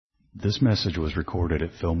This message was recorded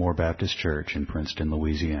at Fillmore Baptist Church in Princeton,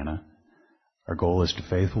 Louisiana. Our goal is to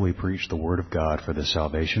faithfully preach the Word of God for the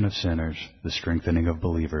salvation of sinners, the strengthening of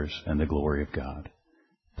believers, and the glory of God.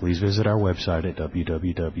 Please visit our website at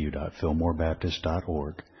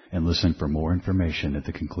www.fillmorebaptist.org and listen for more information at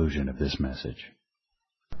the conclusion of this message.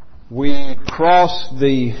 We crossed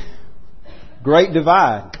the Great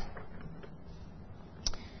Divide.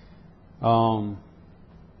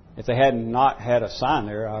 If they had not had a sign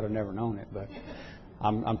there, I'd have never known it. But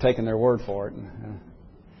I'm taking their word for it.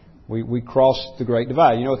 We crossed the Great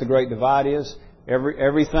Divide. You know what the Great Divide is?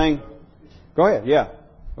 Everything. Go ahead. Yeah.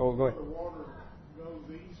 Go ahead. The water goes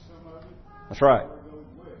east, some of it. That's right. Goes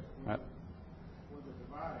west. Right. With the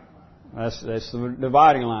dividing line. That's the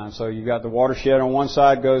dividing line. So you got the watershed on one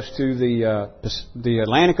side goes to the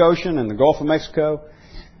Atlantic Ocean and the Gulf of Mexico,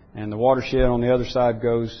 and the watershed on the other side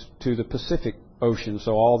goes to the Pacific Ocean.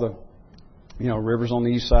 So all the rivers on the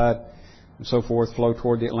east side and so forth flow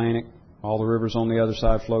toward the Atlantic. All the rivers on the other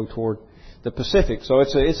side flow toward the Pacific. So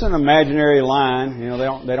it's an imaginary line.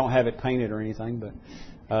 They don't have it painted or anything, but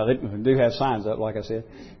they do have signs up, like I said,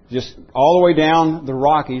 just all the way down the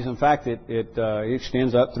Rockies. In fact, it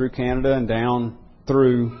extends up through Canada and down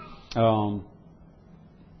through the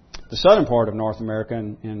southern part of North America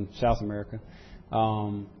and South America.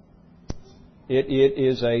 It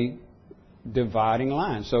is a dividing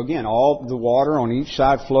line. So again, all the water on each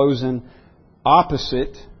side flows in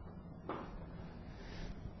opposite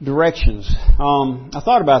directions. I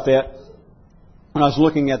thought about that when I was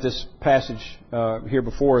looking at this passage here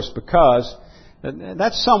before us, because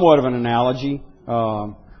that's somewhat of an analogy.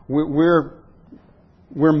 We're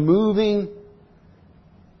moving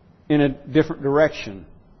in a different direction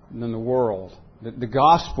than the world. The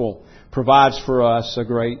gospel provides for us a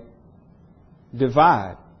great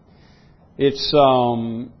divide. It's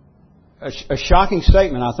a shocking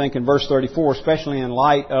statement, I think, in verse 34, especially in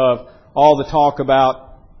light of all the talk about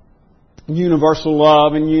universal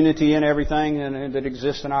love and unity and everything that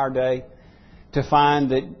exists in our day, to find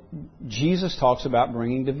that Jesus talks about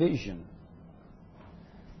bringing division.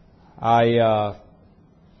 I,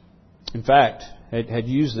 in fact, had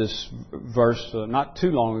used this verse not too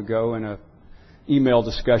long ago in an email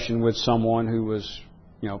discussion with someone who was,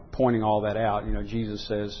 pointing all that out. Jesus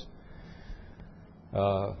says,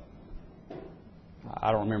 I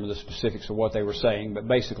don't remember the specifics of what they were saying, but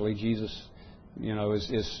basically Jesus,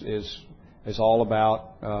 is all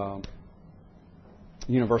about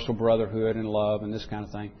universal brotherhood and love and this kind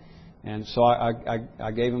of thing. And so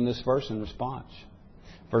I gave him this verse in response.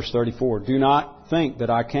 Verse 34, "Do not think that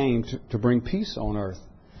I came to bring peace on earth.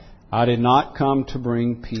 I did not come to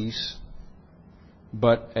bring peace,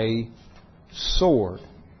 but a sword."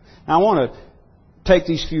 Now I want to take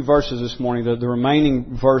these few verses this morning, the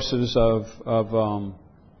remaining verses of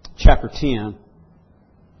chapter 10,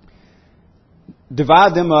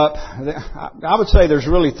 divide them up. I would say there's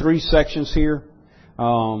really three sections here.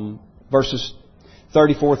 Verses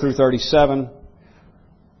 34 through 37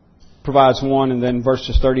 provides one, and then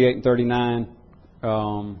verses 38 and 39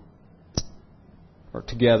 are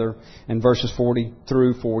together, and verses 40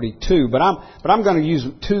 through 42. But I'm going to use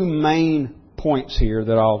two main points here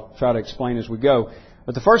that I'll try to explain as we go.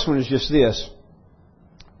 But the first one is just this: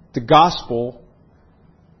 the gospel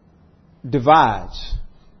divides.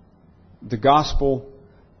 The gospel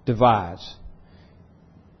divides.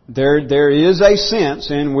 There is a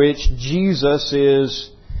sense in which Jesus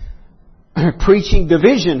is preaching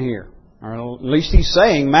division here. Or at least He's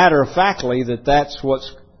saying matter-of-factly that that's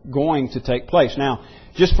what's going to take place. Now,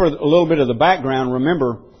 just for a little bit of the background,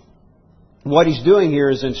 remember, what He's doing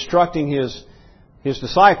here is instructing His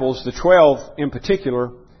disciples, the 12 in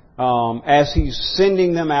particular, as He's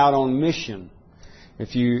sending them out on mission.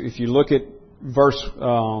 If you look at verse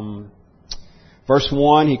 1,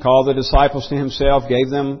 He called the disciples to Himself,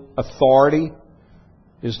 gave them authority,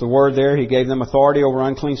 is the word there. He gave them authority over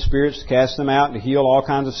unclean spirits to cast them out, to heal all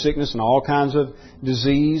kinds of sickness and all kinds of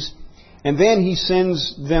disease. And then He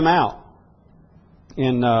sends them out.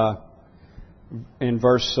 In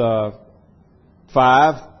verse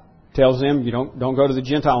 5, tells them, you don't go to the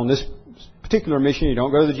Gentile. On this particular mission, you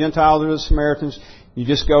don't go to the Gentiles or the Samaritans. You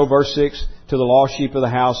just go, verse 6, to the lost sheep of the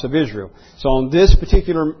house of Israel. So on this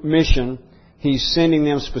particular mission, He's sending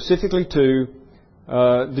them specifically to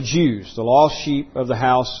the Jews, the lost sheep of the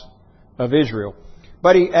house of Israel.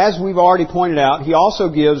 But as we've already pointed out, He also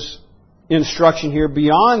gives instruction here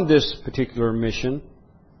beyond this particular mission,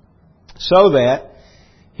 so that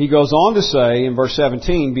He goes on to say in verse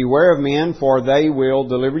 17, "Beware of men, for they will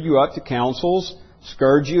deliver you up to councils,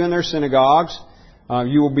 scourge you in their synagogues.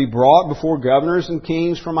 You will be brought before governors and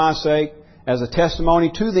kings for my sake, as a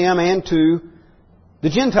testimony to them and to the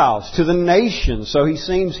Gentiles, to the nations. So He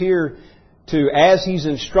seems here to, as He's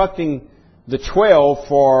instructing the 12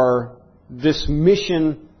 for this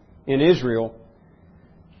mission in Israel,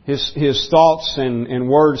 His thoughts and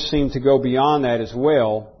words seem to go beyond that as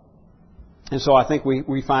well. And so I think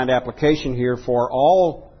we find application here for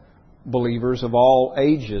all believers of all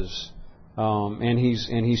ages. And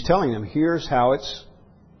He's telling them, here's how it's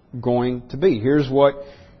going to be. Here's what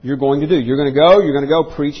you're going to do. You're going to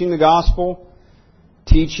go preaching the gospel,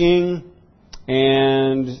 teaching,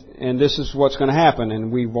 and this is what's going to happen.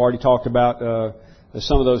 And we've already talked about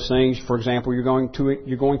some of those things. For example, you're going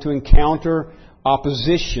to encounter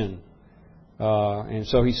opposition. And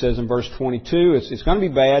so He says in verse 22, it's going to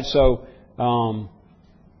be bad. So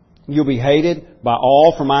you'll be hated by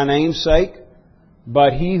all for my name's sake,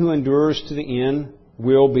 but he who endures to the end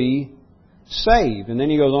will be saved. And then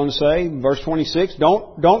He goes on to say, in verse 26,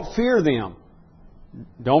 don't fear them.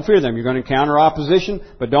 Don't fear them. You're going to encounter opposition,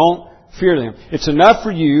 but don't fear them. It's enough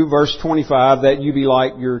for you, verse 25, that you be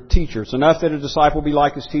like your teacher. It's enough that a disciple be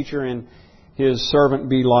like his teacher and a servant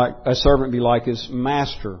be like his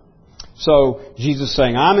master. So Jesus is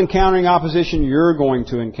saying, I'm encountering opposition, you're going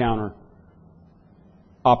to encounter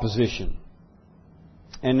opposition.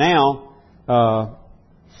 And now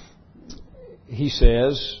He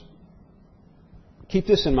says, keep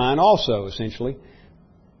this in mind also, essentially.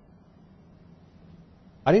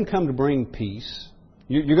 I didn't come to bring peace.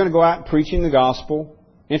 You're going to go out preaching the gospel.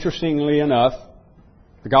 Interestingly enough,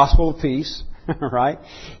 the gospel of peace, right?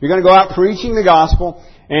 You're going to go out preaching the gospel,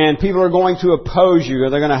 and people are going to oppose you.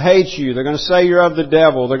 They're going to hate you. They're going to say you're of the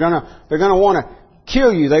devil. They're going to want to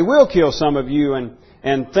kill you. They will kill some of you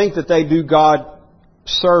and think that they do God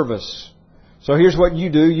service. So here's what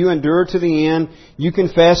you do. You endure to the end. You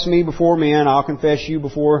confess me before men. I'll confess you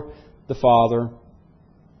before the Father.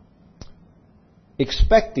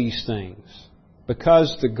 Expect these things,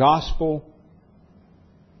 because the gospel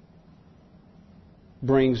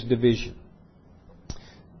brings division.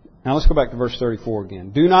 Now let's go back to verse 34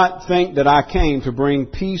 again. Do not think that I came to bring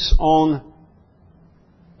peace on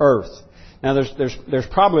earth. Now there's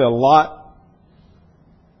probably a lot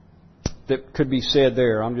that could be said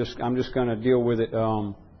there. I'm just going to deal with it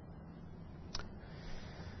kind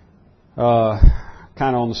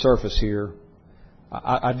of on the surface here.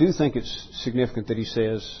 I do think it's significant that He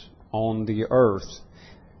says on the earth.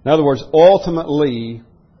 In other words, ultimately,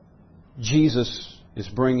 Jesus is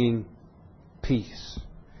bringing peace.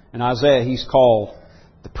 In Isaiah, He's called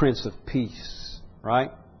the Prince of Peace,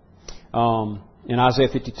 right? In Isaiah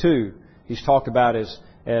 52, He's talked about as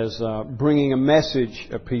bringing a message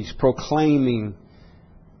of peace, proclaiming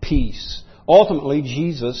peace. Ultimately,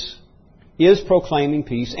 Jesus is proclaiming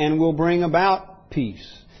peace and will bring about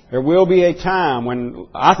peace. There will be a time when,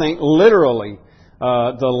 I think, literally,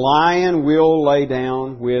 the lion will lay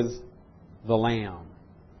down with the lamb.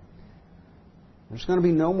 There's going to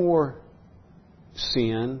be no more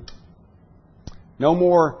sin. No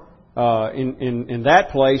more, in that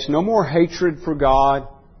place, no more hatred for God.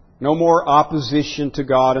 No more opposition to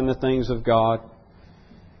God and the things of God.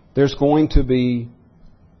 There's going to be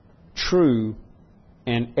true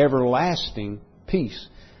and everlasting peace.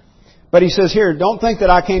 But He says here, don't think that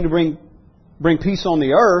I came to bring peace on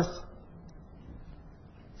the earth.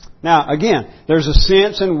 Now, again, there's a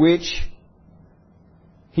sense in which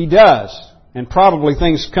He does. And probably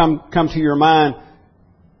things come to your mind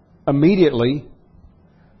immediately.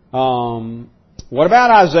 What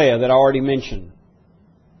about Isaiah that I already mentioned?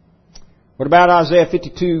 What about Isaiah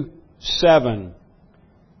 52:7?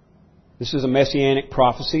 This is a messianic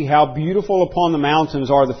prophecy. How beautiful upon the mountains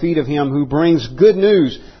are the feet of him who brings good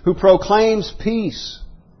news, who proclaims peace,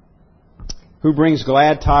 who brings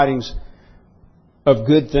glad tidings of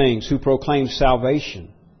good things, who proclaims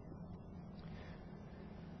salvation.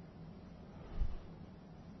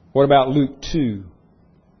 What about Luke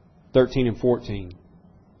 2:13 and 14?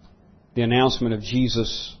 The announcement of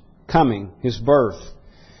Jesus coming, His birth.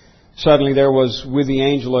 Suddenly there was with the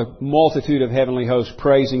angel a multitude of heavenly hosts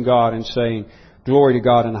praising God and saying, Glory to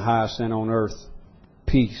God in the highest, and on earth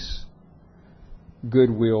peace,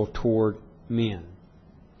 goodwill toward men.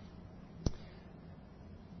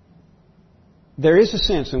 There is a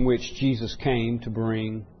sense in which Jesus came to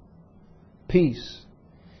bring peace.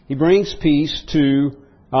 He brings peace to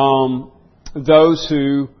those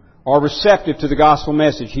who are receptive to the gospel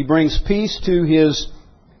message. He brings peace to His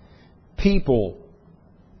people.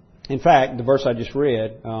 In fact, the verse I just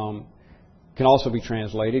read can also be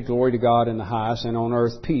translated, Glory to God in the highest, and on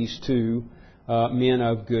earth peace to men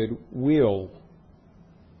of good will.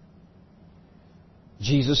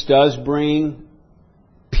 Jesus does bring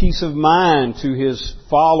peace of mind to His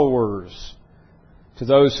followers, to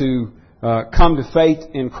those who come to faith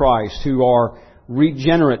in Christ, who are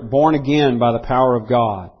regenerate, born again by the power of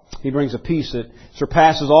God. He brings a peace that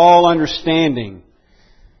surpasses all understanding.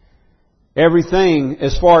 Everything,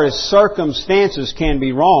 as far as circumstances, can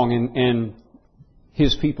be wrong, and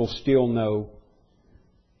His people still know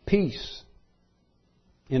peace.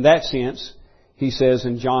 In that sense, He says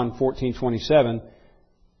in John 14:27,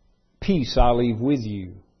 "Peace I leave with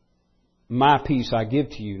you. My peace I give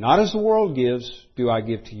to you. Not as the world gives, do I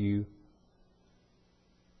give to you.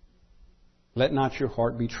 Let not your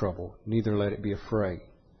heart be troubled, neither let it be afraid."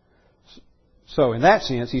 So in that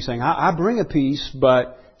sense, He's saying, I bring a peace,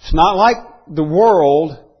 but it's not like the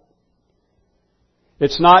world.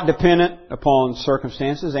 It's not dependent upon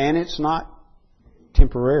circumstances, and it's not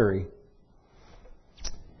temporary.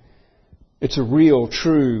 It's a real,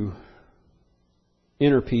 true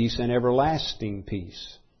inner peace and everlasting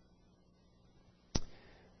peace.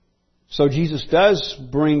 So Jesus does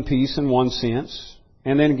bring peace in one sense.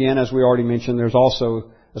 And then again, as we already mentioned, there's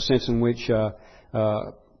also a sense in which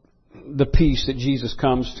the peace that Jesus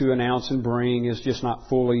comes to announce and bring is just not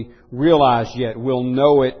fully realized yet. We'll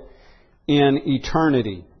know it in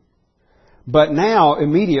eternity. But now,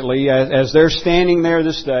 immediately, as they're standing there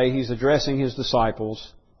this day, He's addressing His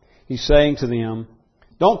disciples. He's saying to them,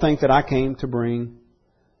 "Don't think that I came to bring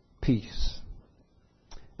peace."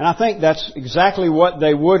 And I think that's exactly what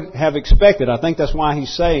they would have expected. I think that's why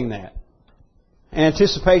He's saying that.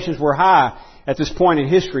 Anticipations were high at this point in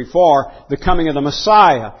history for the coming of the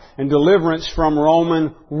Messiah and deliverance from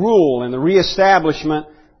Roman rule and the reestablishment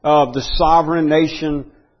of the sovereign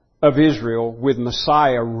nation of Israel with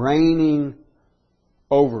Messiah reigning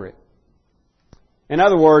over it. In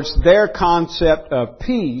other words, their concept of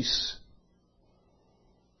peace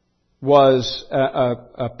was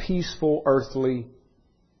a peaceful earthly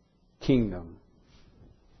kingdom.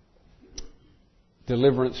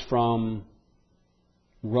 Deliverance from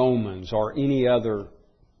Romans or any other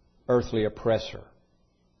earthly oppressor.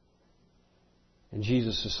 And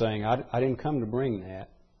Jesus is saying, I didn't come to bring that.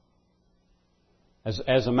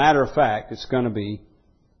 As a matter of fact, it's going to be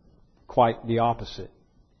quite the opposite.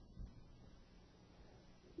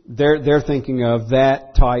 They're thinking of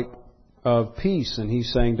that type of peace, and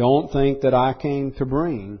He's saying, don't think that I came to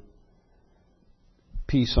bring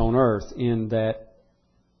peace on earth in that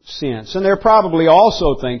sense. And they're probably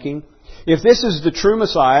also thinking, if this is the true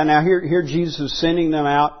Messiah, now here Jesus is sending them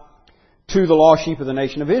out to the lost sheep of the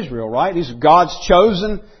nation of Israel, right? These are God's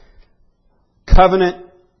chosen covenant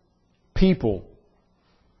people.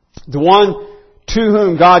 The one to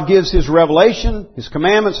whom God gives His revelation, His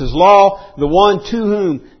commandments, His law. The one to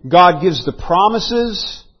whom God gives the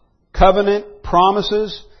promises, covenant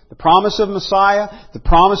promises, the promise of Messiah, the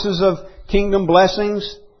promises of kingdom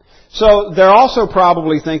blessings. So they're also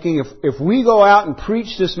probably thinking, if we go out and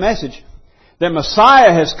preach this message that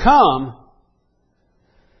Messiah has come,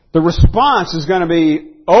 the response is going to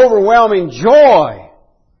be overwhelming joy.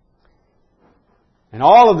 And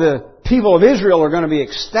all of the people of Israel are going to be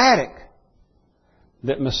ecstatic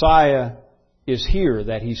that Messiah is here,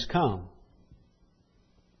 that He's come.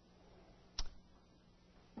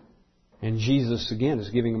 And Jesus, again, is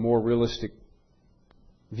giving a more realistic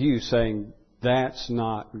view, saying that's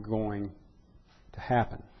not going to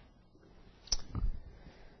happen.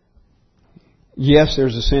 Yes,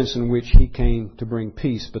 there's a sense in which He came to bring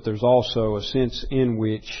peace, but there's also a sense in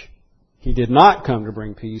which He did not come to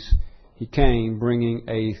bring peace. He came bringing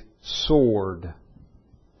a sword.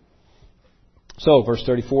 So, verse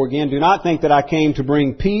 34 again, "Do not think that I came to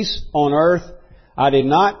bring peace on earth. I did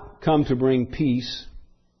not come to bring peace,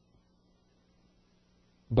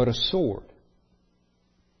 but a sword."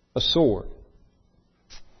 A sword.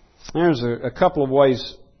 There's a couple of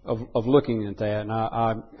ways of looking at that, and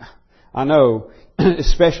I know,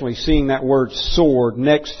 especially seeing that word sword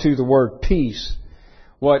next to the word peace,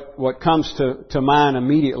 what comes to mind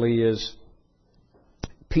immediately is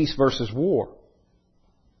peace versus war.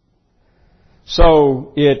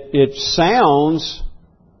 So it sounds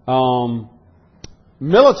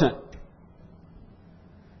militant.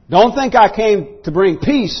 Don't think I came to bring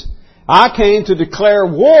peace. I came to declare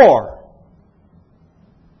war.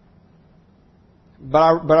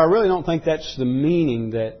 But I really don't think that's the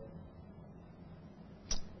meaning that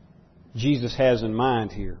Jesus has in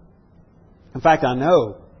mind here. In fact, I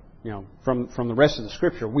know, from the rest of the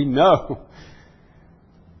Scripture, we know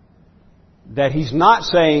that He's not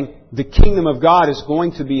saying the kingdom of God is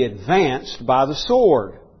going to be advanced by the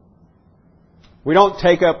sword. We don't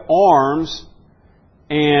take up arms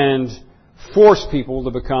and force people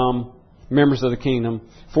to become members of the kingdom,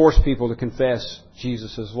 force people to confess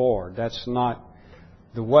Jesus as Lord. That's not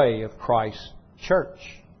the way of Christ's church.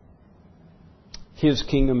 His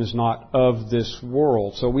kingdom is not of this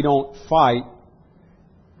world. So we don't fight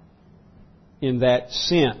in that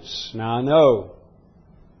sense. Now I know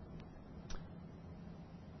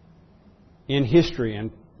in history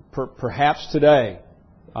and perhaps today,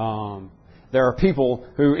 there are people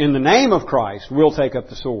who in the name of Christ will take up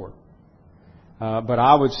the sword. But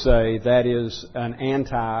I would say that is an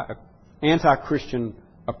anti-Christian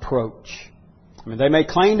approach. I mean, they may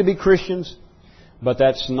claim to be Christians, but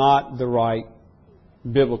that's not the right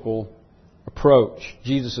biblical approach.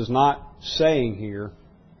 Jesus is not saying here,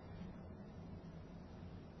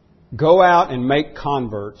 go out and make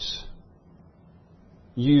converts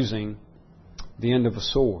using the end of a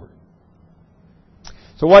sword.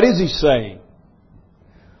 So what is he saying?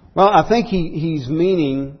 Well, I think he's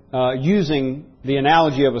meaning using the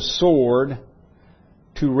analogy of a sword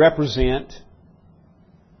to represent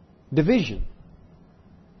division.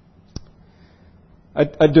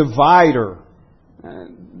 A divider.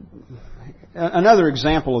 Another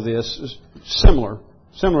example of this, similar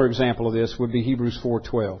example of this would be Hebrews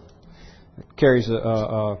 4:12. It carries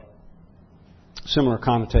a similar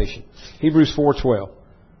connotation. Hebrews 4:12.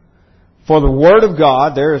 For the Word of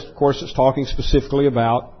God, there, of course, it's talking specifically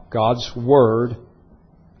about God's Word.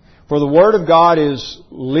 For the Word of God is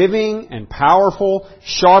living and powerful,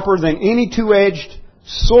 sharper than any two-edged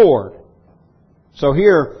sword. So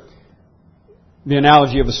here, the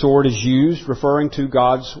analogy of a sword is used referring to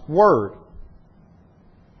God's Word,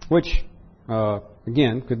 which,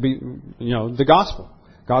 again, could be, the gospel,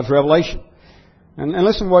 God's revelation. And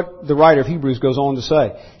listen to what the writer of Hebrews goes on to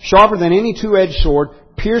say. Sharper than any two-edged sword,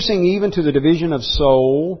 piercing even to the division of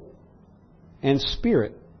soul and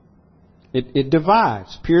spirit. It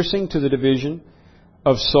divides, piercing to the division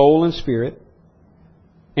of soul and spirit,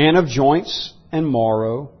 and of joints and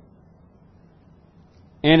marrow,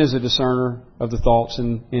 and is a discerner of the thoughts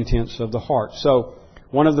and intents of the heart. So,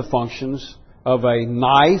 one of the functions of a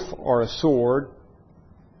knife or a sword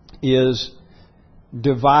is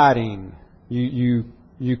dividing. You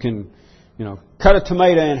can, cut a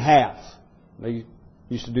tomato in half. They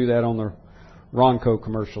used to do that on the Ronco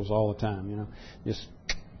commercials all the time,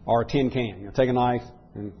 or a tin can. Take a knife,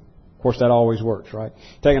 and of course that always works, right?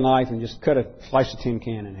 Take a knife and just slice a tin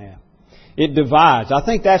can in half. It divides. I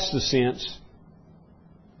think that's the sense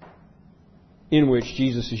in which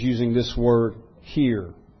Jesus is using this word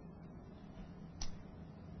here.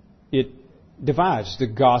 It divides. The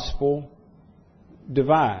gospel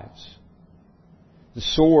divides. The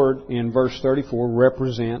sword in verse 34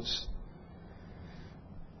 represents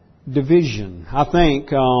division. I think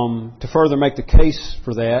to further make the case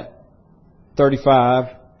for that,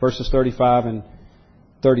 verses 35 and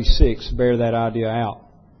 36 bear that idea out.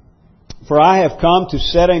 For I have come to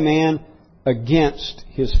set a man against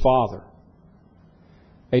his father,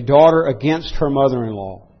 a daughter against her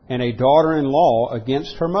mother-in-law, and a daughter-in-law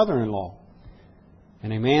against her mother-in-law.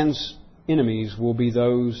 And a man's enemies will be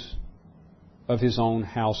those of his own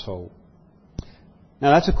household.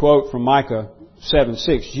 Now that's a quote from Micah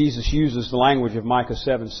 7:6. Jesus uses the language of Micah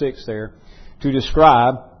 7:6 there to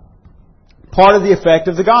describe part of the effect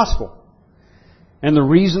of the gospel and the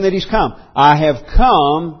reason that He's come. I have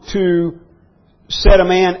come to set a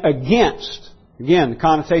man against. Again, the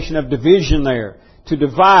connotation of division there. To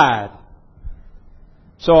divide.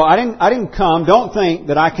 So I didn't come. Don't think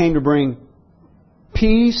that I came to bring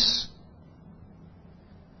peace.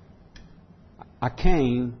 I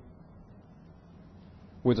came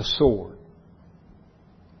with a sword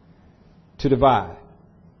to divide.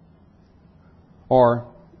 Or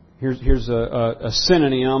here's a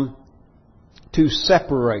synonym, to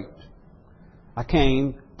separate. I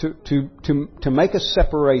came to make a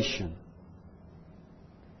separation.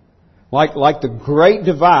 Like the Great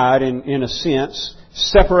Divide, in a sense,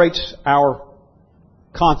 separates our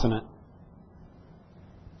continent.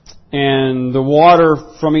 And the water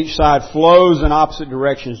from each side flows in opposite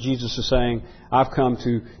directions. Jesus is saying, I've come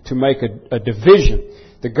to make a division.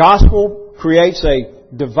 The gospel creates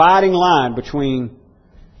a dividing line between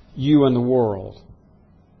you and the world.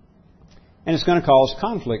 And it's going to cause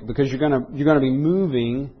conflict because you're going to be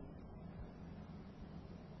moving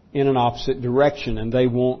in an opposite direction, and they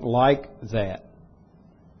won't like that.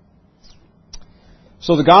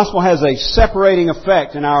 So the gospel has a separating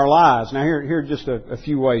effect in our lives. Now here are just a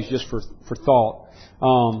few ways just for thought.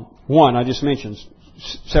 One, I just mentioned,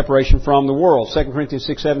 separation from the world. 2 Corinthians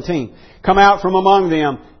 6:17. Come out from among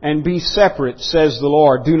them and be separate, says the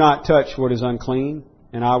Lord. Do not touch what is unclean,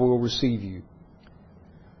 and I will receive you.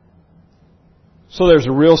 So there's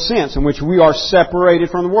a real sense in which we are separated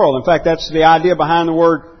from the world. In fact, that's the idea behind the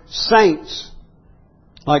word saints.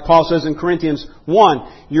 Like Paul says in Corinthians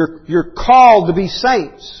 1, you're called to be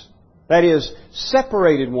saints. That is,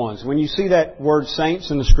 separated ones. When you see that word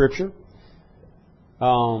saints in the Scripture,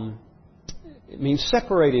 it means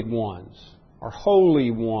separated ones or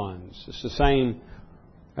holy ones. It's the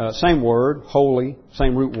same word, holy,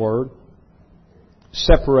 same root word.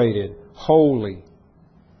 Separated, holy.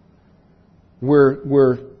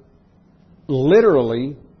 We're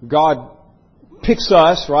literally, God picks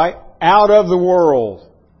us, right, out of the world.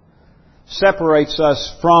 Separates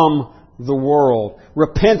us from the world.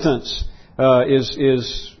 Repentance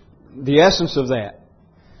is the essence of that.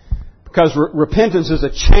 Because repentance is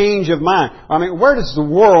a change of mind. I mean, where does the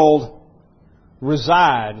world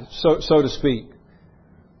reside, so to speak?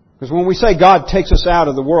 Because when we say God takes us out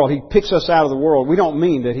of the world, He picks us out of the world, we don't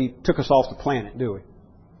mean that He took us off the planet, do we?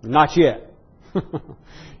 Not yet.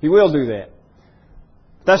 He will do that.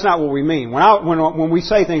 That's not what we mean. When we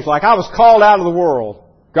say things like, I was called out of the world,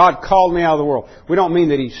 God called me out of the world, we don't mean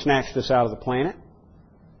that He snatched us out of the planet.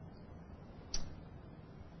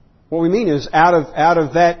 What we mean is out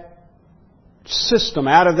of that system,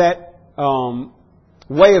 out of that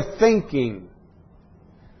way of thinking.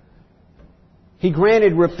 He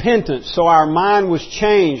granted repentance, so our mind was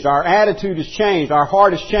changed, our attitude has changed, our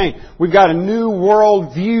heart has changed. We've got a new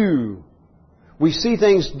world view. We see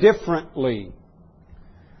things differently.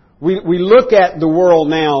 We look at the world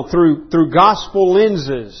now through gospel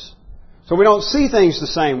lenses, so we don't see things the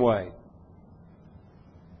same way.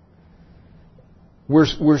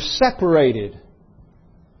 We're separated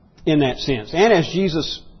in that sense. And as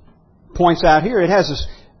Jesus points out here, it has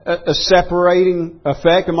a separating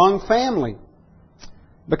effect among family.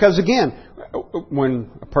 Because again, when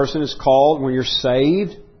a person is called, when you're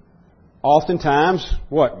saved, oftentimes,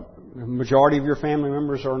 the majority of your family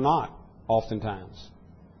members are not, oftentimes.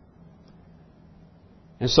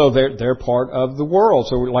 And so they're part of the world.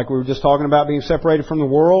 So like we were just talking about being separated from the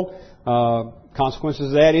world, consequences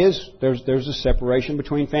of that is there's a separation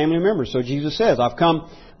between family members. So Jesus says, I've come,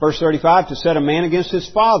 verse 35, to set a man against his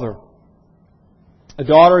father, a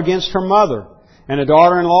daughter against her mother, and a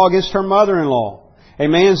daughter-in-law against her mother-in-law. A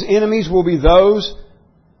man's enemies will be those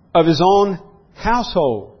of his own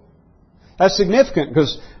household. That's significant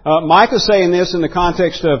because Micah's saying this in the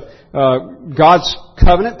context of God's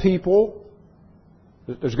covenant people.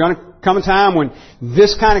 There's going to come a time when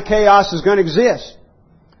this kind of chaos is going to exist.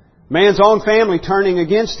 Man's own family turning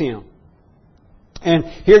against him. And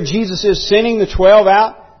here Jesus is sending the 12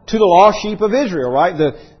 out to the lost sheep of Israel, right?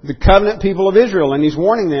 The covenant people of Israel. And He's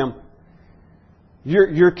warning them,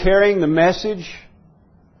 you're carrying the message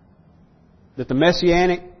that the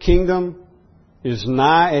Messianic kingdom is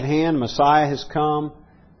nigh at hand. Messiah has come.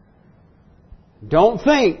 Don't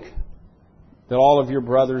think that all of your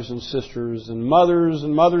brothers and sisters and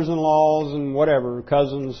mothers-in-laws and whatever,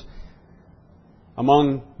 cousins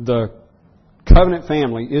among the covenant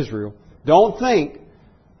family, Israel, don't think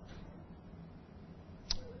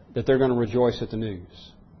that they're going to rejoice at the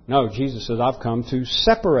news. No, Jesus says, I've come to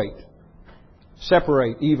separate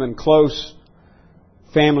even close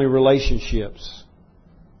family relationships.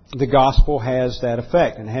 The gospel has that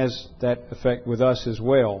effect, and has that effect with us as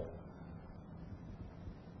well.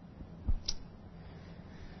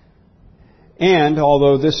 And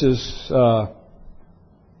although this is, I'm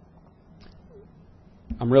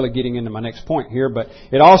really getting into my next point here, but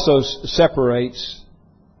it also has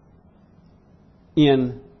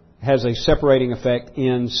a separating effect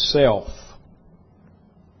in self.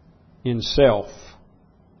 In self.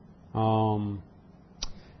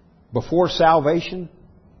 Before salvation,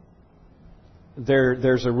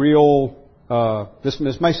 there's a real, this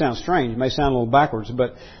may sound strange, it may sound a little backwards,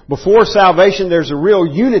 but before salvation there's a real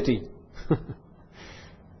unity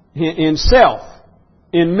in self,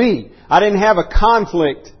 in me. I didn't have a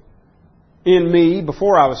conflict in me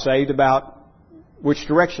before I was saved about which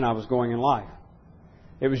direction I was going in life.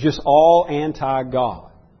 It was just all anti-God.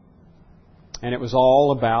 And it was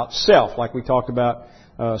all about self, like we talked about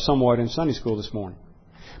somewhat in Sunday school this morning.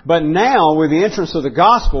 But now, with the entrance of the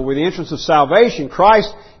gospel, with the entrance of salvation,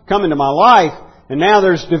 Christ come into my life, and now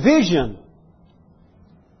there's division.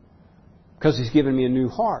 Because He's given me a new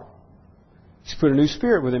heart. He's put a new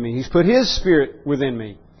spirit within me. He's put His Spirit within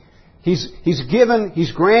me. He's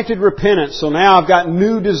granted repentance, so now I've got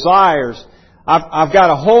new desires. I've got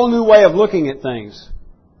a whole new way of looking at things.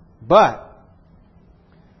 But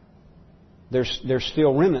there's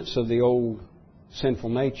still remnants of the old sinful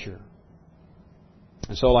nature.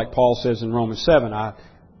 And so like Paul says in Romans 7, I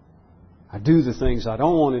do the things I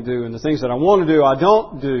don't want to do, and the things that I want to do, I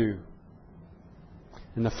don't do.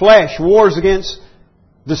 And the flesh wars against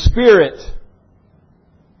the Spirit.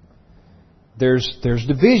 There's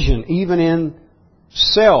division even in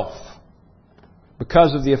self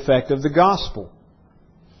because of the effect of the gospel.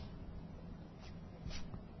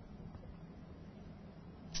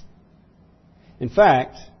 In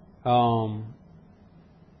fact,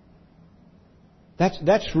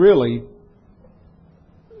 that's really,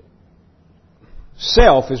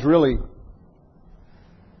 self is really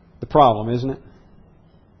the problem, isn't it?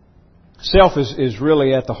 Self is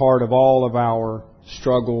really at the heart of all of our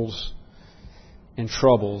struggles and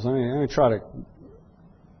troubles. Let me try to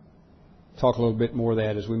talk a little bit more of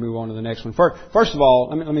that as we move on to the next one. First of all,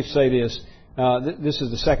 let me say this. This is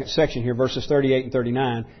the second section here, verses 38 and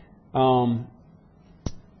 39.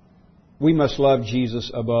 We must love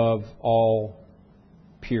Jesus above all,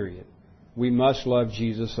 period. We must love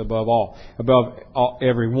Jesus above all. Above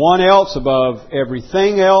everyone else, above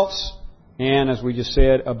everything else, and as we just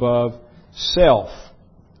said, above self.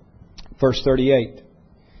 Verse 38.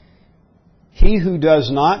 He who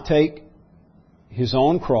does not take his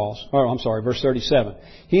own cross, verse 37.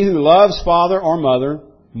 He who loves father or mother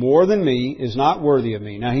more than me is not worthy of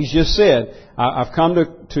me. Now he's just said, I've come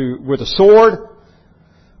to with a sword.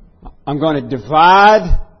 I'm going to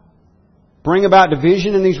divide, bring about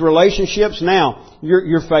division in these relationships. Now,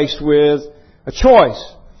 you're faced with a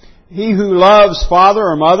choice. He who loves father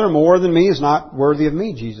or mother more than me is not worthy of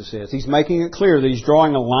me, Jesus says. He's making it clear that He's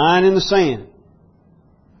drawing a line in the sand.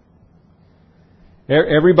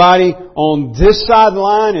 Everybody on this side of the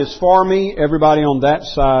line is for me. Everybody on that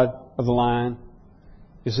side of the line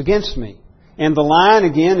is against me. And the line,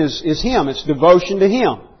 again, is Him. It's devotion to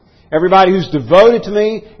Him. Everybody who's devoted to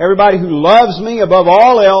me, everybody who loves me above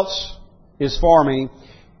all else is for me.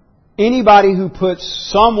 Anybody who puts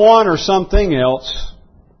someone or something else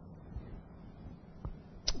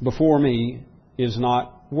before me is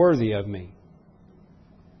not worthy of me.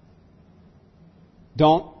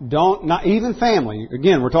 Not even family.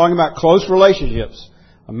 Again, we're talking about close relationships.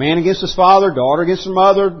 A man against his father, daughter against her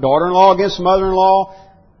mother, daughter-in-law against mother-in-law.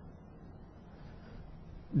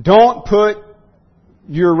 Don't put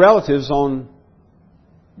your relatives on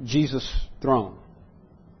Jesus' throne.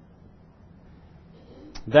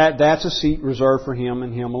 That's a seat reserved for Him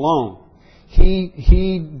and Him alone.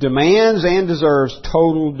 He demands and deserves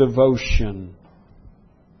total devotion.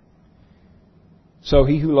 So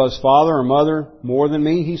he who loves father or mother more than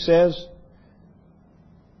me, He says,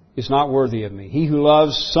 is not worthy of me. He who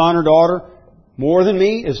loves son or daughter more than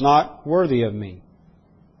me is not worthy of me.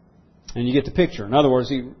 And you get the picture. In other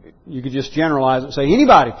words, you could just generalize it and say,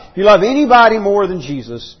 anybody, if you love anybody more than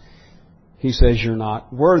Jesus, He says, you're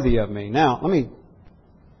not worthy of me. Now, let me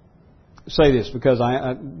say this, because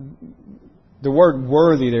the word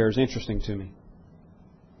worthy there is interesting to me.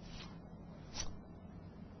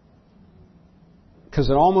 Because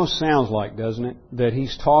it almost sounds like, doesn't it, that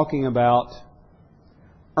He's talking about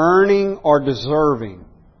earning or deserving.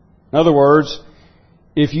 In other words,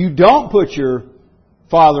 if you don't put your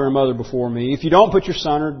father and mother before me, if you don't put your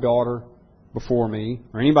son or daughter before me,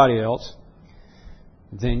 or anybody else,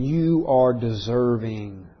 then you are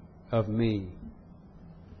deserving of me.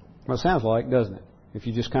 Well, it sounds like, doesn't it? If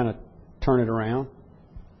you just kind of turn it around.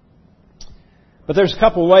 But there's a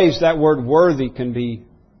couple of ways that word worthy can be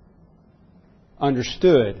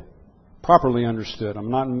understood, properly understood. I'm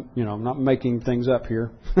not making things up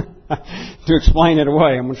here to explain it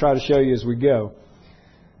away. I'm going to try to show you as we go.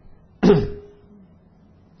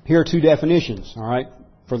 Here are two definitions, all right,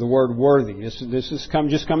 for the word worthy. This is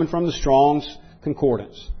just coming from the Strong's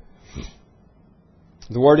Concordance.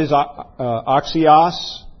 The word is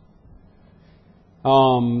axios.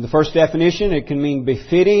 The first definition, it can mean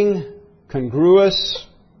befitting, congruous,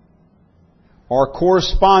 or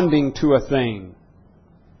corresponding to a thing.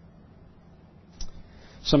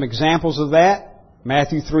 Some examples of that,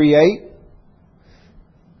 Matthew 3:8.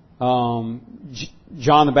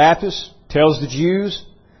 John the Baptist tells the Jews,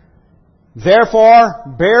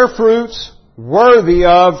 therefore bear fruits worthy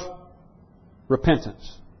of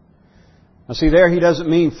repentance. Now see there, he doesn't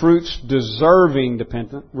mean fruits deserving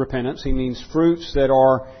repentance. He means fruits that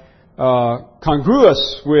are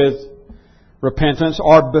congruous with repentance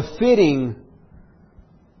or befitting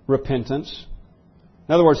repentance.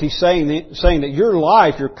 In other words, he's saying that your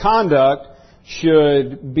life, your conduct,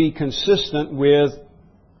 should be consistent with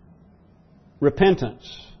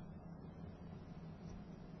repentance.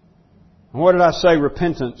 And what did I say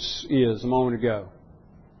repentance is a moment ago?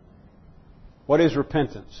 What is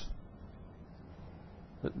repentance?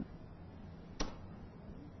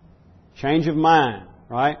 Change of mind,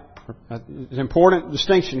 right? It's an important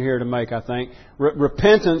distinction here to make, I think.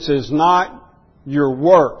 Repentance is not your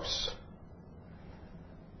works.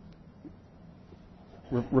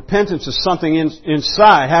 Repentance is something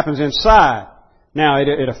inside, happens inside. Now,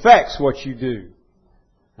 it affects what you do.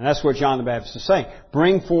 And that's what John the Baptist is saying.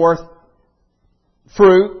 Bring forth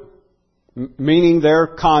fruit, meaning their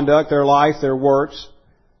conduct, their life, their works,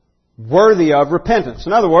 worthy of repentance.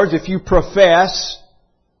 In other words, if you profess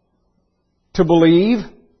to believe,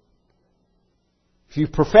 if you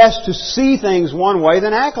profess to see things one way,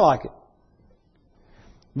 then act like it.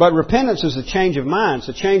 But repentance is a change of mind. It's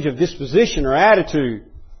a change of disposition or attitude.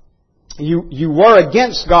 You were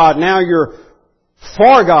against God. Now you're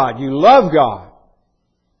for God. You love God.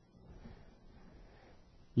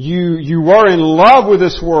 You were in love with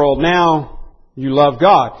this world. Now you love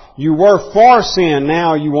God. You were for sin.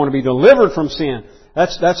 Now you want to be delivered from sin.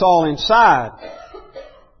 That's all inside.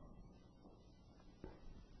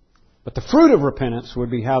 But the fruit of repentance would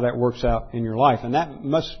be how that works out in your life. And that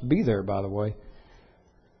must be there, by the way.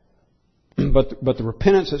 But the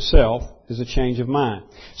repentance itself is a change of mind.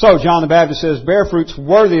 So John the Baptist says, bear fruits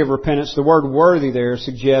worthy of repentance. The word worthy there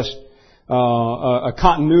suggests a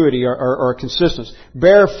continuity or a consistency.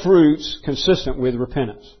 Bear fruits consistent with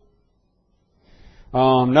repentance.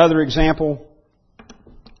 Another example,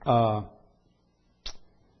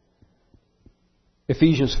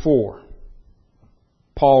 Ephesians 4.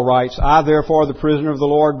 Paul writes, I therefore, the prisoner of the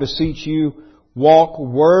Lord, beseech you, walk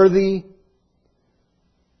worthy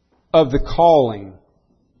of the calling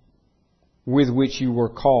with which you were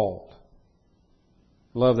called.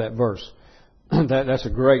 Love that verse. That's a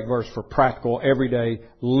great verse for practical, everyday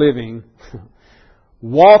living.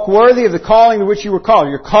 Walk worthy of the calling to which you were called.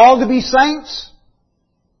 You're called to be saints.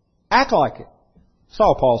 Act like it. That's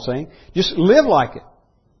all Paul's saying. Just live like it.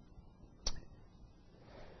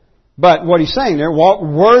 But what he's saying there, walk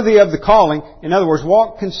worthy of the calling. In other words,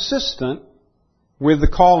 walk consistent with the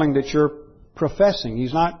calling that you're professing.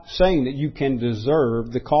 He's not saying that you can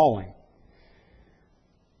deserve the calling.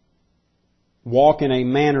 Walk in a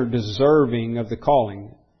manner deserving of the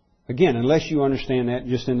calling. Again, unless you understand that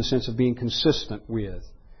just in the sense of being consistent with.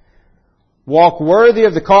 Walk worthy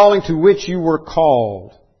of the calling to which you were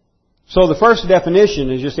called. So the first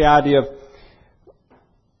definition is just the idea of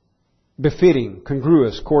befitting,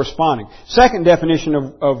 congruous, corresponding. Second definition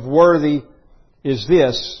of worthy is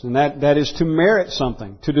this, and that is to merit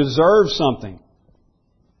something, to deserve something.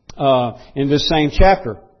 In this same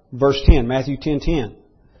chapter, verse 10, Matthew 10:10.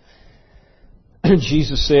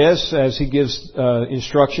 Jesus says, as He gives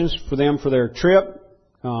instructions for them for their trip,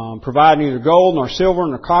 provide neither gold nor silver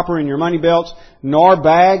nor copper in your money belts, nor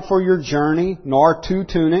bag for your journey, nor 2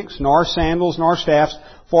 tunics, nor sandals, nor staffs,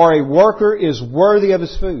 for a worker is worthy of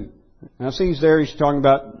his food. Now see, he's talking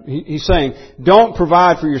about, he's saying, don't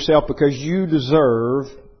provide for yourself because you deserve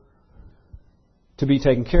to be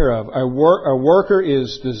taken care of. A worker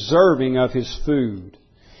is deserving of his food.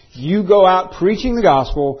 You go out preaching the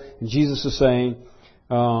gospel, and Jesus is saying,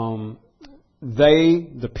 the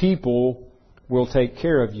people, will take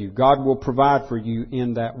care of you. God will provide for you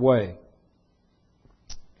in that way.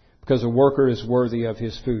 Because a worker is worthy of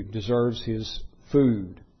his food, deserves his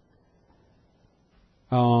food.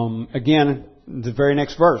 Again, the very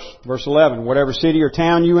next verse, verse 11. Whatever city or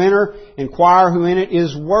town you enter, inquire who in it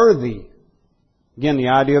is worthy. Again, the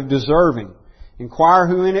idea of deserving. Inquire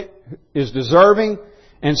who in it is deserving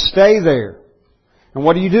and stay there. And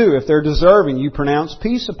what do? If they're deserving, you pronounce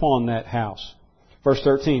peace upon that house. Verse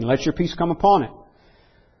 13, let your peace come upon it.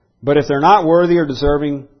 But if they're not worthy or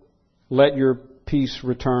deserving, let your peace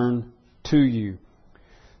return to you.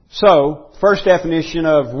 So, first definition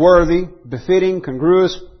of worthy, befitting,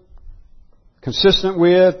 congruous, consistent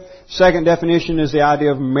with. Second definition is the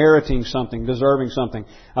idea of meriting something, deserving something.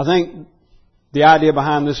 I think the idea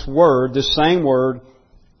behind this word, this same word,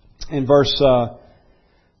 in verse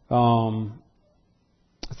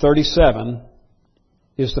 37,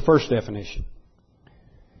 is the first definition.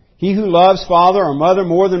 He who loves father or mother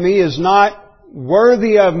more than me is not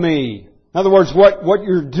worthy of me. In other words, what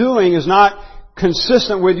you're doing is not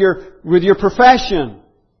consistent with your profession.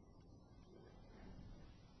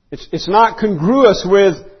 It's not congruous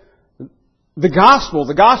with the gospel.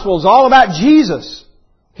 The gospel is all about Jesus.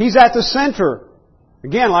 He's at the center.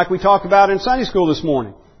 Again, like we talked about in Sunday school this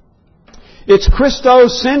morning. It's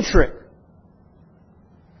Christocentric.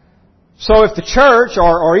 So if the church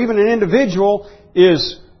or even an individual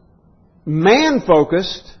is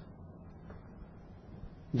man-focused,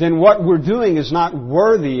 then what we're doing is not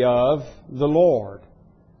worthy of the Lord.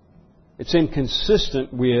 It's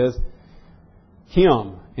inconsistent with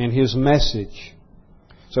Him and His message.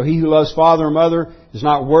 So he who loves father or mother is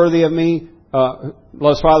not worthy of me,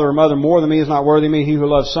 loves father or mother more than me is not worthy of me. He who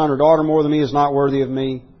loves son or daughter more than me is not worthy of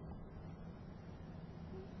me.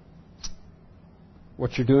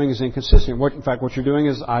 What you're doing is inconsistent. In fact, what you're doing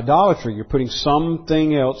is idolatry. You're putting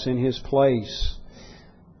something else in His place.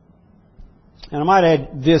 And I might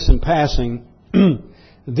add this in passing.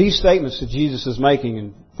 These statements that Jesus is making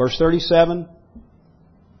in verse 37,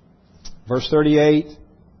 verse 38,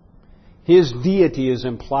 His deity is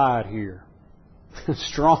implied here.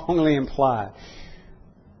 Strongly implied.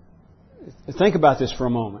 Think about this for a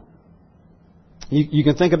moment. You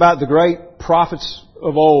can think about the great prophets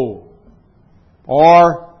of old,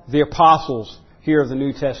 or the apostles here of the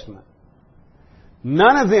New Testament.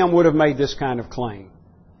 None of them would have made this kind of claim.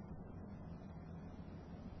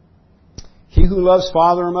 He who loves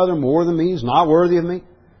father or mother more than me is not worthy of me.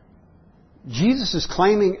 Jesus is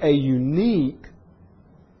claiming a unique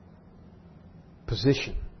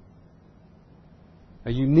position,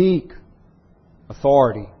 a unique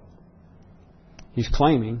authority. He's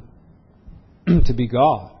claiming to be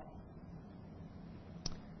God.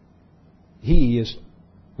 He is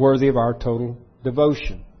worthy of our total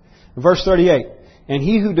devotion. Verse 38, and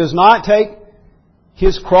he who does not take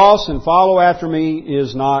his cross and follow after me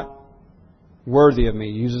is not worthy of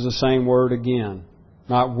me. He uses the same word again.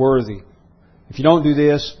 Not worthy. If you don't do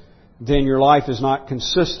this, then your life is not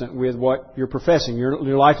consistent with what you're professing.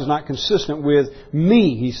 Your life is not consistent with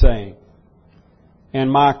me, he's saying,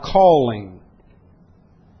 and my calling.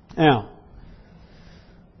 Now,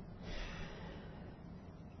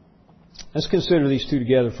 let's consider these two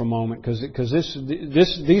together for a moment, because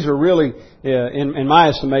these are really, in my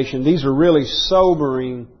estimation, these are really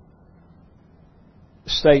sobering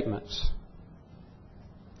statements.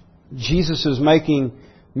 Jesus is making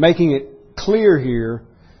it clear here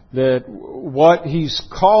that what He's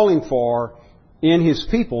calling for in His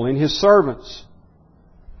people, in His servants,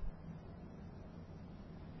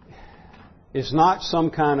 is not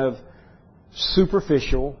some kind of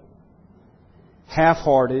superficial,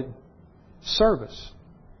 half-hearted service.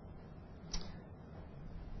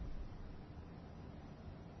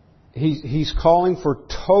 He's calling for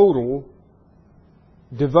total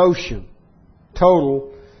devotion.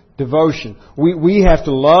 Total devotion. We have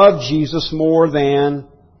to love Jesus more than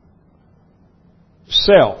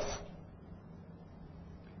self.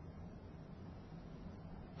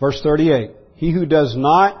 Verse 38. He who does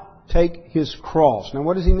not take his cross. Now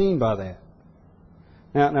what does he mean by that?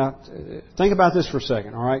 Now think about this for a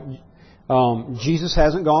second, all right? Jesus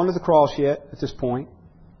hasn't gone to the cross yet at this point.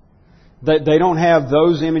 They don't have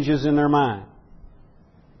those images in their mind.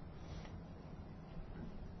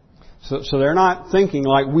 So they're not thinking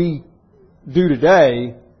like we do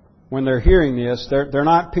today when they're hearing this. They're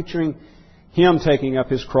not picturing Him taking up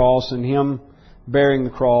His cross and Him bearing the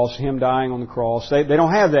cross, Him dying on the cross. They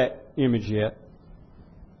don't have that image yet.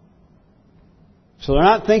 So they're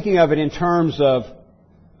not thinking of it in terms of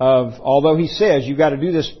although He says you've got to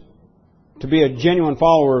do this to be a genuine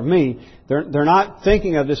follower of me, they're not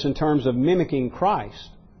thinking of this in terms of mimicking Christ,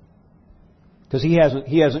 because He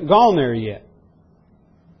hasn't gone there yet.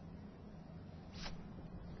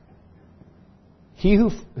 He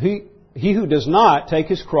who does not take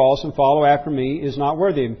his cross and follow after me is not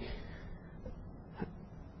worthy of me.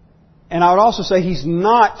 And I would also say He's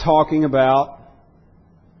not talking about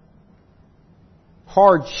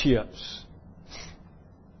hardships.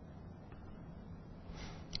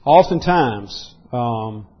 Oftentimes,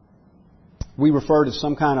 we refer to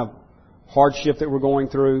some kind of hardship that we're going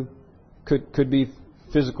through. Could be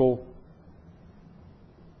physical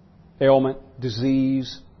ailment,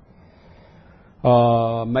 disease,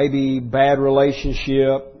 maybe bad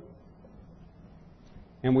relationship,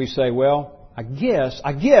 and we say, well, I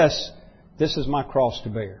guess this is my cross to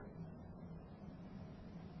bear.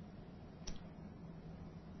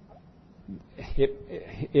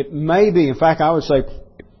 It may be, in fact, I would say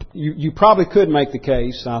you probably could make the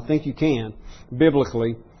case, I think you can,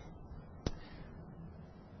 biblically,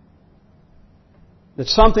 that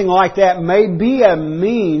something like that may be a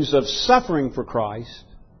means of suffering for Christ,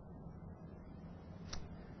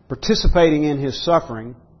 participating in His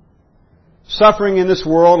suffering in this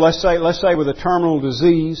world, let's say with a terminal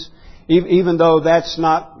disease, even though that's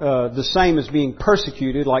not the same as being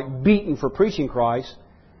persecuted, like beaten for preaching Christ,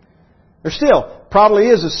 there still probably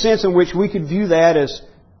is a sense in which we could view that as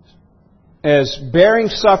bearing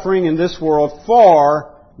suffering in this world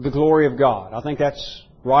for the glory of God. I think that's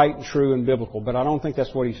right and true and biblical, but I don't think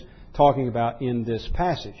that's what He's talking about in this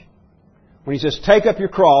passage. When He says, take up your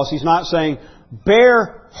cross, He's not saying,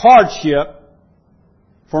 bear hardship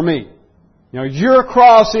for me. You know, your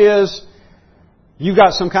cross is You've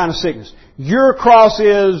got some kind of sickness. Your cross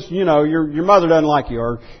is, your mother doesn't like you.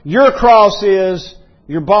 Or your cross is,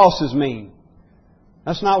 your boss is mean.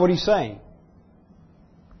 That's not what he's saying.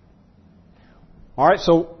 Alright,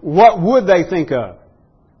 so what would they think of?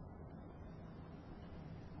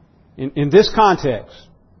 In this context,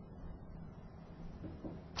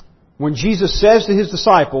 when Jesus says to His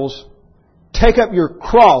disciples, take up your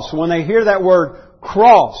cross, when they hear that word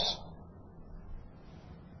cross,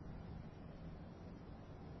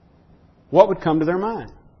 what would come to their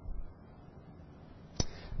mind?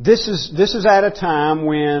 This is at a time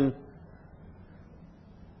when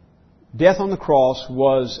death on the cross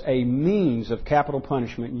was a means of capital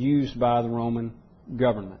punishment used by the Roman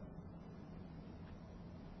government.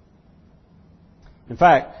 In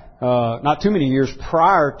fact, not too many years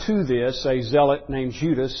prior to this, a zealot named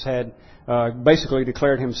Judas had basically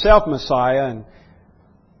declared himself Messiah and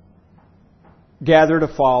gathered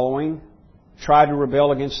a following, tried to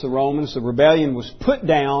rebel against the Romans. The rebellion was put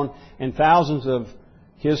down, and thousands of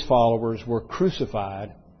his followers were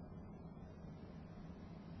crucified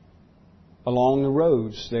along the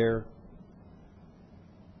roads there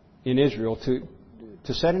in Israel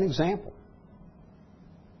to set an example.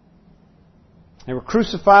 They were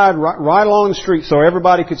crucified right along the street so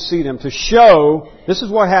everybody could see them, to show this is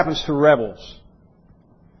what happens to rebels.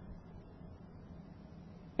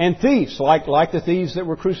 And thieves, like the thieves that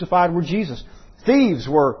were crucified with Jesus. Thieves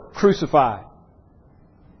were crucified.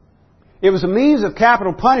 It was a means of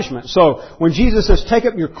capital punishment. So when Jesus says, take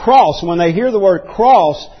up your cross, when they hear the word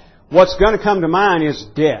cross, what's going to come to mind is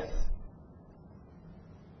death.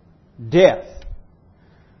 Death.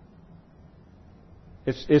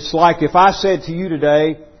 It's like if I said to you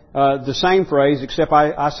today the same phrase, except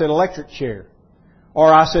I said electric chair,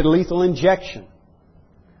 or I said lethal injection,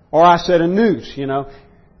 or I said a noose,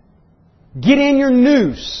 Get in your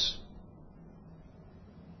noose.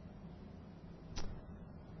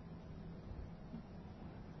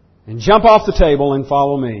 And jump off the table and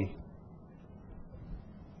follow me.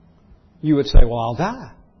 You would say, well, I'll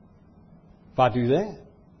die if I do that.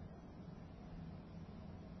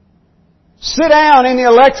 Sit down in the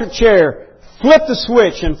electric chair, flip the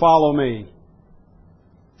switch and follow me.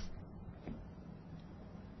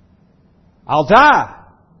 I'll die.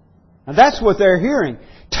 And that's what they're hearing.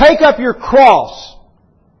 Take up your cross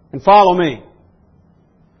and follow me.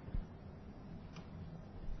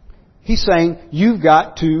 He's saying, you've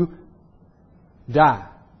got to die.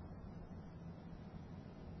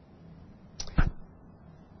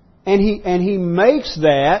 And he makes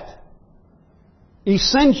that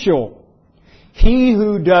essential. He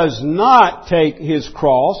who does not take his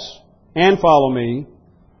cross and follow me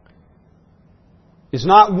is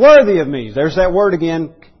not worthy of me. There's that word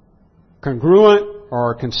again, congruent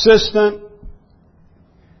or consistent.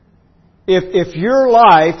 If your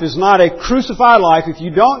life is not a crucified life, if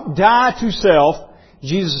you don't die to self,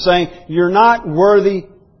 Jesus is saying, you're not worthy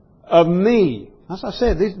of me. As I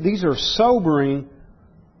said, these are sobering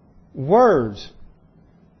words.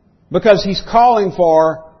 Because He's calling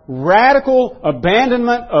for radical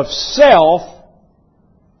abandonment of self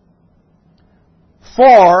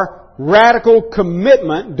for radical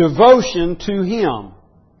commitment, devotion to Him.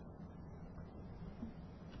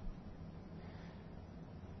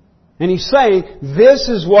 And He's saying, this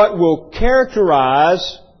is what will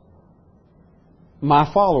characterize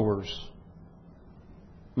my followers,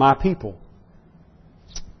 my people.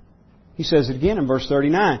 He says it again in verse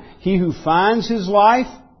 39. He who finds his life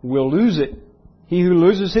will lose it. He who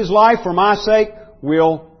loses his life for my sake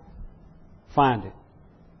will find it.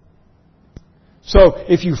 So,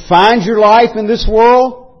 if you find your life in this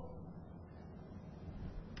world,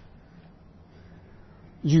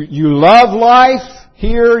 you love life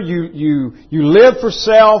here, you live for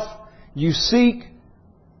self, you seek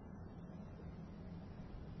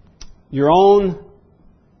your own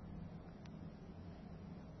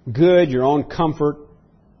good, your own comfort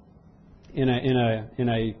in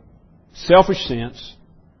a selfish sense.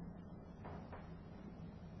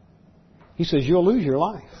 He says you'll lose your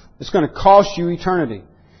life. It's going to cost you eternity.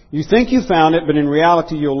 You think you found it, but in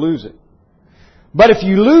reality you'll lose it. But if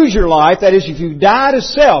you lose your life, that is, if you die to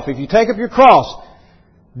self, if you take up your cross,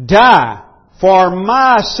 die for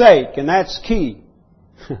my sake, and that's key.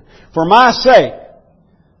 For my sake.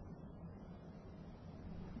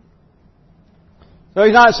 So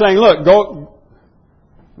He's not saying, look, go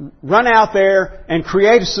run out there and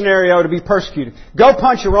create a scenario to be persecuted. Go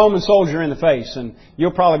punch a Roman soldier in the face and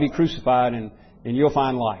you'll probably be crucified and you'll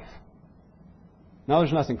find life. No,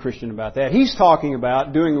 there's nothing Christian about that. He's talking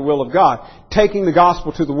about doing the will of God, taking the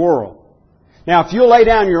gospel to the world. Now, if you'll lay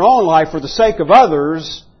down your own life for the sake of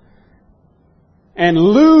others, and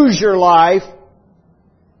lose your life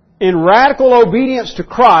in radical obedience to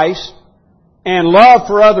Christ and love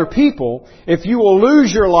for other people, if you will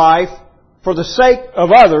lose your life for the sake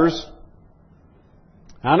of others,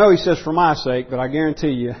 I know He says for my sake, but I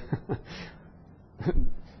guarantee you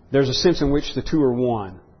there's a sense in which the two are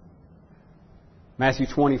one. Matthew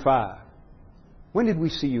 25. When did we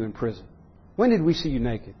see you in prison? When did we see you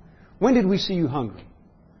naked? When did we see you hungry?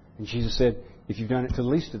 And Jesus said, if you've done it to the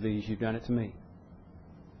least of these, you've done it to me.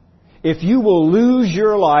 If you will lose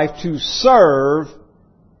your life to serve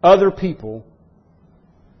other people,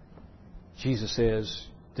 Jesus says,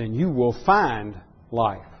 then you will find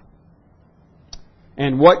life.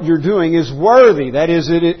 And what you're doing is worthy. That is,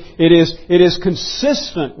 it is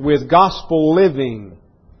consistent with gospel living.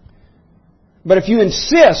 But if you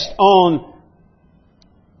insist on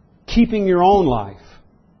keeping your own life,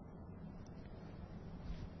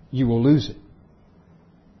 you will lose it.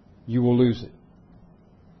 You will lose it.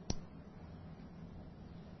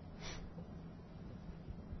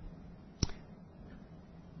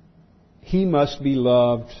 He must be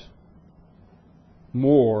loved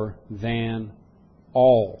more than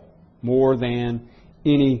all, more than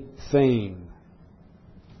anything.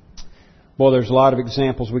 Well, there's a lot of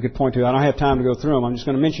examples we could point to. I don't have time to go through them. I'm just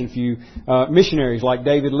going to mention a few. Missionaries like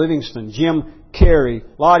David Livingstone, Jim Carrey,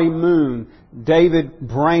 Lottie Moon, David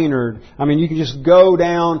Brainerd. I mean, you can just go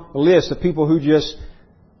down a list of people who just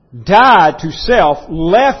died to self,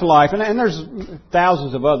 left life, and there's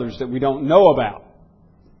thousands of others that we don't know about.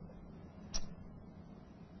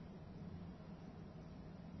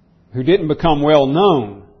 Who didn't become well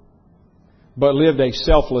known, but lived a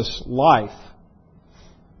selfless life.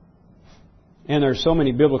 And there's so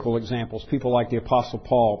many biblical examples. People like the Apostle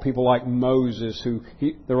Paul, people like Moses, who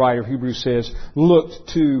the writer of Hebrews says,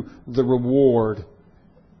 looked to the reward,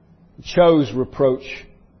 chose reproach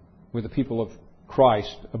with the people of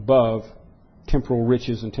Christ above temporal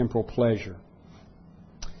riches and temporal pleasure.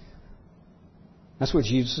 That's what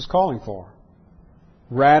Jesus is calling for.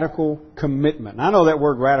 Radical commitment. I know that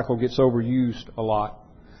word radical gets overused a lot,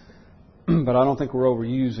 but I don't think we're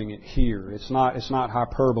overusing it here. It's not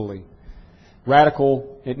hyperbole.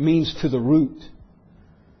 Radical, it means to the root.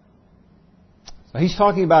 So he's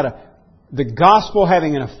talking about the gospel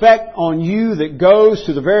having an effect on you that goes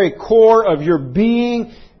to the very core of your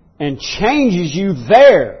being and changes you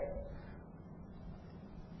there.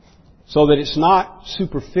 So that it's not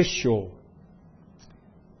superficial.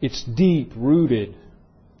 It's deep rooted.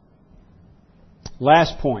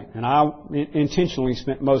 Last point, and I intentionally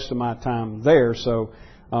spent most of my time there, so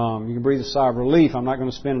you can breathe a sigh of relief. I'm not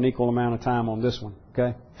going to spend an equal amount of time on this one,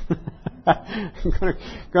 okay? I'm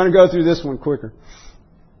going to go through this one quicker.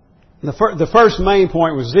 The first main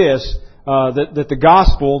point was this, that the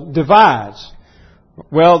gospel divides.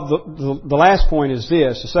 Well, the last point is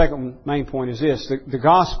this. The second main point is this. The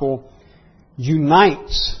gospel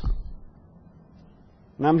unites.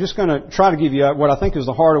 And I'm just going to try to give you what I think is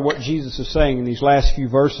the heart of what Jesus is saying in these last few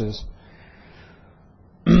verses.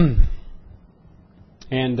 And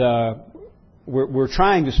we're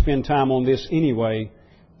trying to spend time on this anyway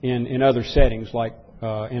in other settings, like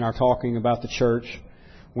in our talking about the church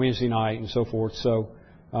Wednesday night and so forth. So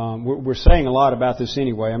we're saying a lot about this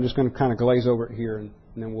anyway. I'm just going to kind of glaze over it here, and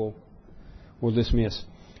then we'll dismiss.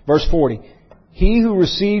 Verse 40. He who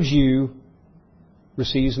receives you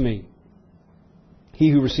receives me. He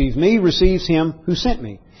who receives me receives Him who sent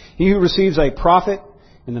me. He who receives a prophet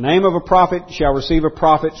in the name of a prophet shall receive a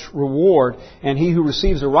prophet's reward. And he who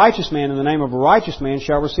receives a righteous man in the name of a righteous man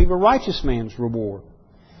shall receive a righteous man's reward.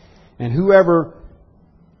 And whoever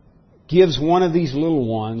gives one of these little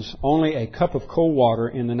ones only a cup of cold water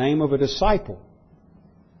in the name of a disciple,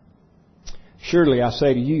 surely I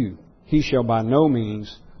say to you, he shall by no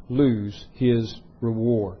means lose his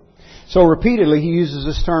reward. So repeatedly he uses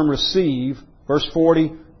this term receive. Verse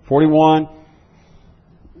 40, 41.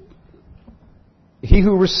 He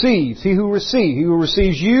who receives you,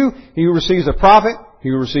 he who receives a prophet, he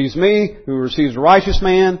who receives me, who receives a righteous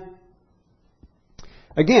man.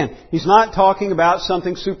 Again, he's not talking about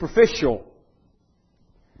something superficial.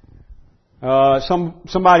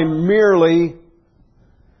 Somebody merely,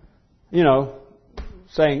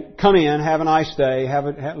 saying, come in, have a nice day,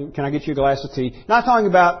 can I get you a glass of tea? Not talking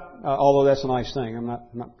about, although that's a nice thing, I'm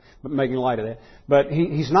not making light of that. But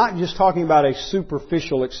he's not just talking about a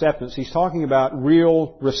superficial acceptance. He's talking about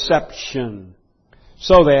real reception.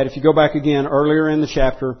 So that, if you go back again earlier in the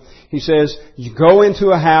chapter, he says, you go into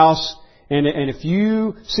a house, and if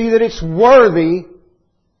you see that it's worthy,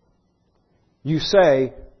 you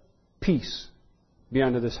say, peace be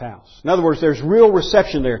unto this house. In other words, there's real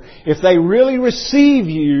reception there. If they really receive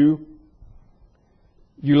you,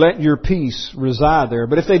 you let your peace reside there.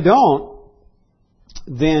 But if they don't,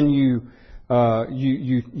 then you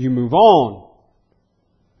move on.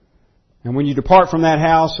 And when you depart from that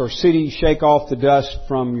house or city, shake off the dust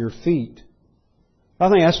from your feet. I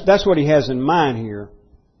think that's what he has in mind here.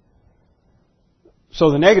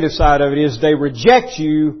 So the negative side of it is they reject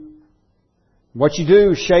you. What you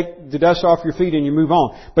do is shake the dust off your feet and you move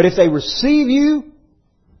on. But if they receive you,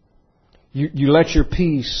 you let your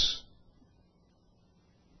peace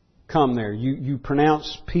come there. You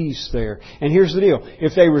pronounce peace there. And here's the deal.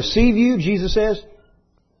 If they receive you, Jesus says,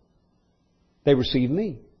 they receive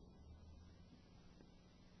me.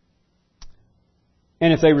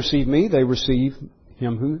 And if they receive me, they receive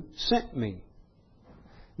Him who sent me.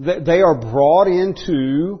 They are brought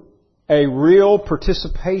into a real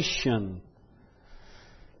participation,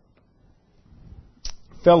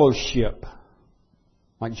 fellowship.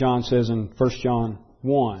 Like John says in 1 John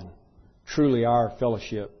 1, truly our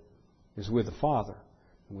fellowship is with the Father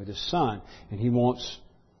and with His Son. And He wants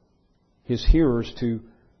His hearers to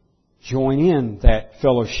join in that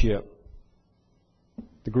fellowship.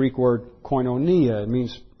 The Greek word koinonia, it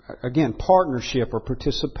means, again, partnership or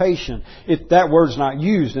participation. That word's not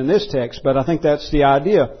used in this text, but I think that's the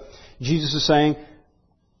idea. Jesus is saying,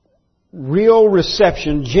 real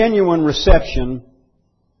reception, genuine reception,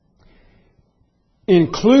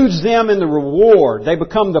 includes them in the reward. They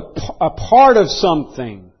become a part of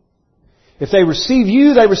something. If they receive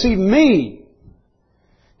you, they receive me.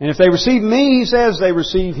 And if they receive me, he says, they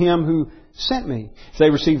receive Him who sent me. If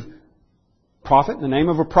they receive prophet in the name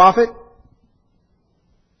of a prophet,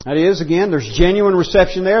 that is, again, there's genuine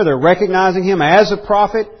reception there. They're recognizing him as a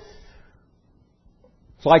prophet.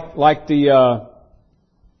 It's like the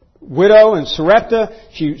widow in Sarepta.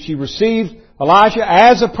 She received Elijah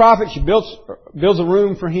as a prophet. She builds a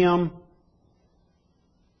room for him.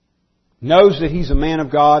 Knows that he's a man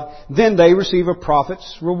of God. Then they receive a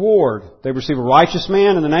prophet's reward. They receive a righteous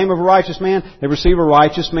man in the name of a righteous man. They receive a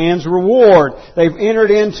righteous man's reward. They've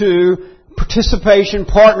entered into participation,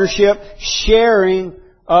 partnership, sharing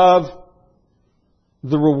of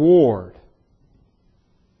the reward.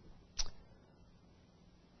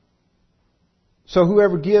 So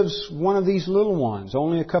whoever gives one of these little ones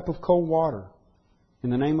only a cup of cold water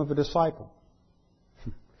in the name of a disciple,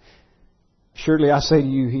 surely I say to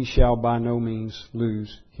you, he shall by no means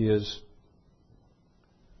lose his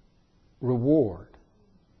reward.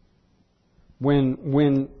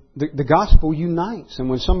 When the gospel unites, and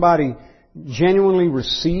when somebody genuinely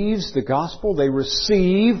receives the gospel, they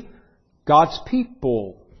receive God's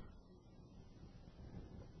people.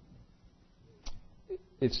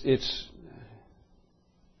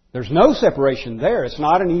 There's no separation there. It's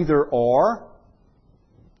not an either or.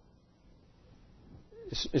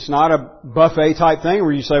 It's not a buffet type thing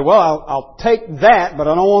where you say, well, I'll take that, but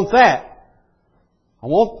I don't want that. I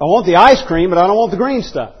want the ice cream, but I don't want the green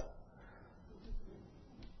stuff.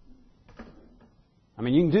 I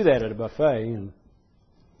mean, you can do that at a buffet and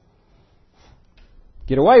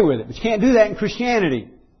get away with it. But you can't do that in Christianity.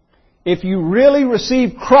 If you really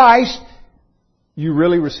receive Christ, you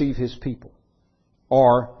really receive His people.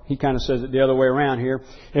 Or, he kind of says it the other way around here.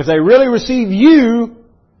 If they really receive you,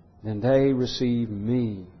 then they receive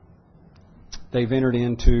me. They've entered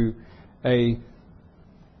into a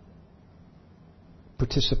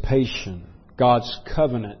participation, God's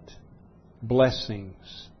covenant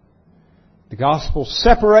blessings. The gospel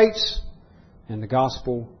separates and the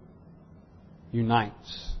gospel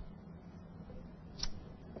unites.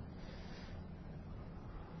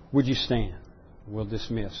 Would you stand? We'll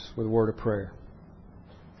dismiss with a word of prayer.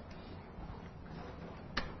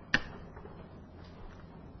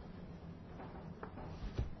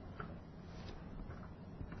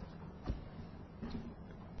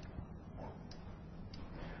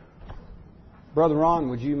 Brother Ron,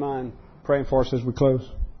 would you mind praying for us as we close?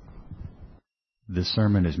 This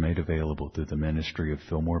sermon is made available through the ministry of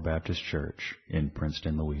Fillmore Baptist Church in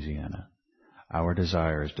Princeton, Louisiana. Our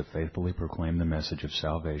desire is to faithfully proclaim the message of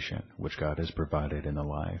salvation which God has provided in the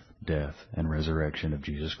life, death, and resurrection of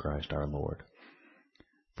Jesus Christ our Lord.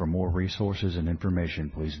 For more resources and information,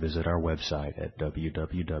 please visit our website at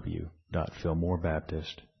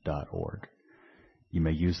www.fillmorebaptist.org. You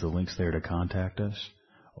may use the links there to contact us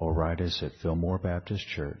or write us at Fillmore Baptist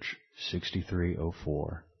Church,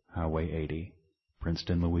 6304 Highway 80,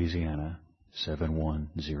 Princeton, Louisiana,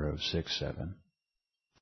 71067.